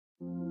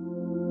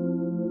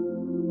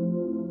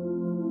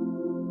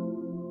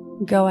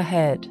Go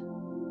ahead,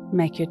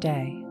 make your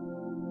day.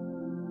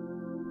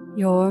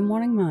 Your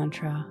morning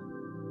mantra: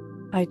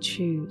 I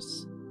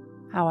choose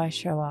how I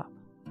show up.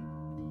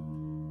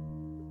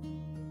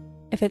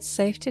 If it's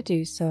safe to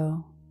do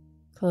so,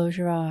 close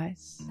your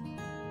eyes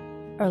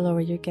or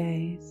lower your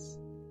gaze.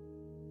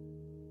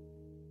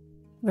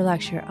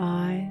 Relax your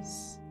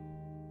eyes,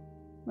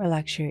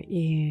 relax your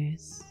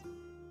ears,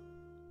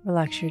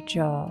 relax your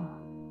jaw.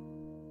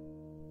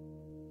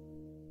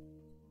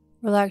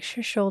 Relax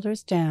your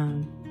shoulders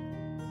down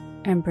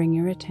and bring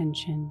your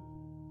attention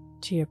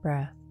to your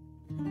breath.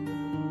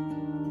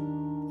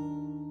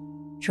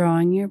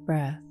 Drawing your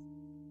breath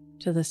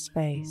to the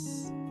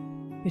space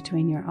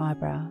between your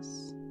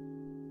eyebrows.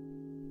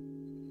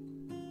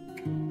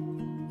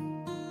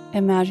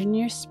 Imagine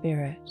your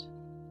spirit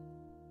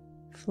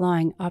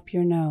flying up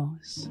your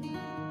nose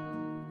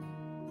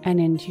and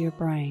into your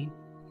brain.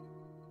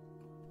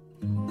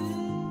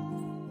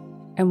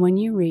 And when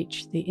you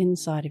reach the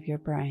inside of your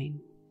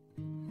brain,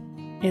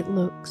 it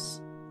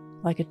looks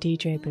like a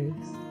DJ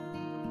booth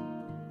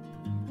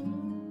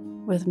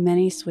with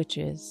many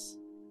switches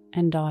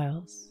and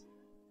dials.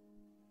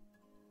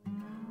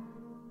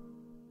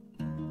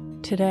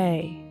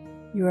 Today,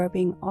 you are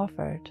being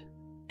offered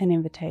an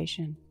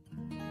invitation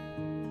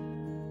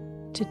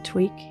to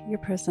tweak your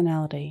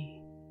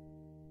personality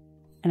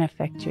and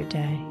affect your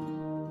day.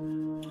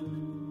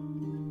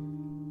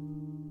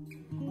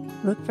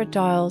 Look for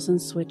dials and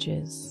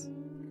switches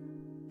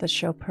that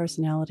show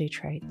personality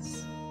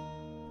traits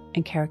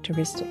and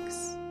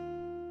characteristics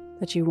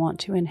that you want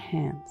to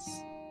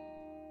enhance,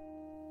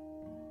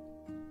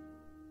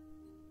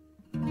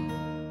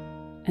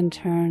 and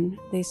turn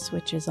these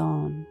switches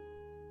on.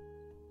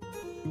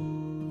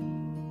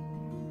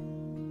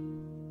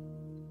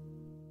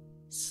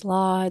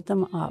 Slide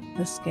them up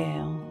the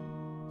scale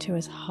to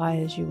as high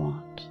as you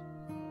want.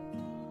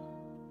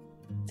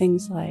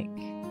 Things like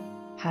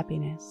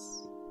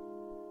happiness,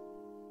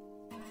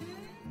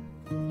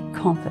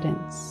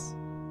 confidence,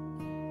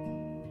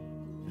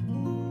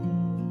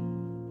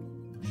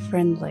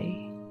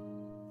 friendly,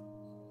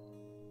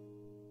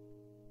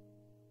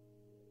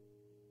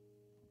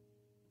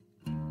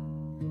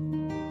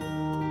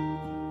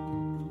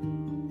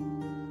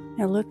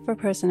 now look for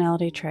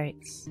personality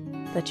traits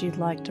that you'd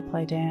like to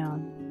play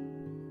down.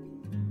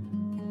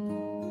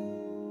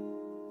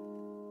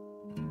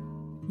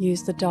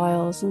 Use the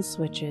dials and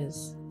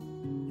switches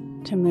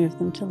to move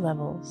them to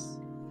levels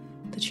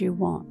that you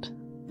want,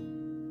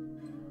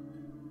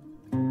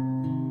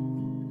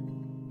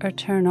 or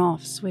turn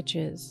off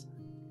switches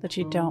that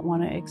you don't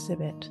want to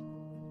exhibit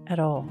at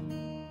all.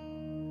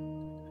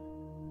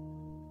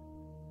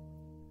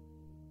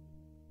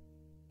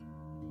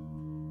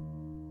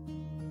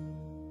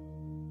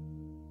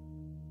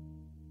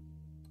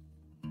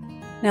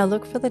 Now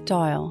look for the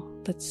dial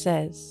that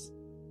says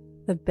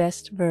the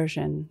best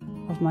version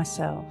of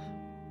myself,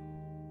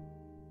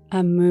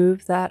 and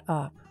move that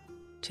up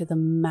to the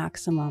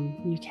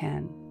maximum you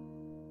can.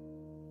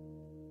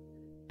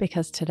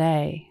 Because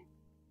today,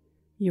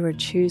 you are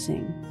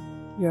choosing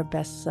your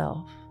best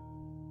self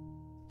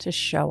to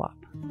show up.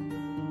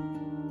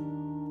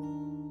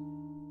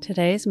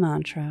 Today's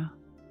mantra: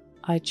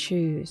 I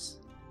choose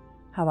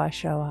how I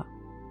show up.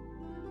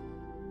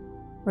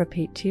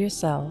 Repeat to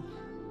yourself,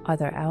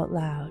 either out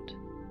loud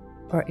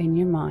or in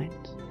your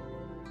mind: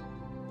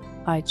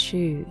 I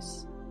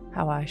choose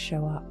how I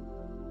show up.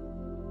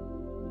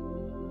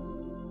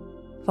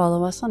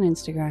 Follow us on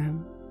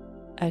Instagram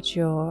at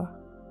Your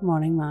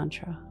Morning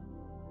Mantra.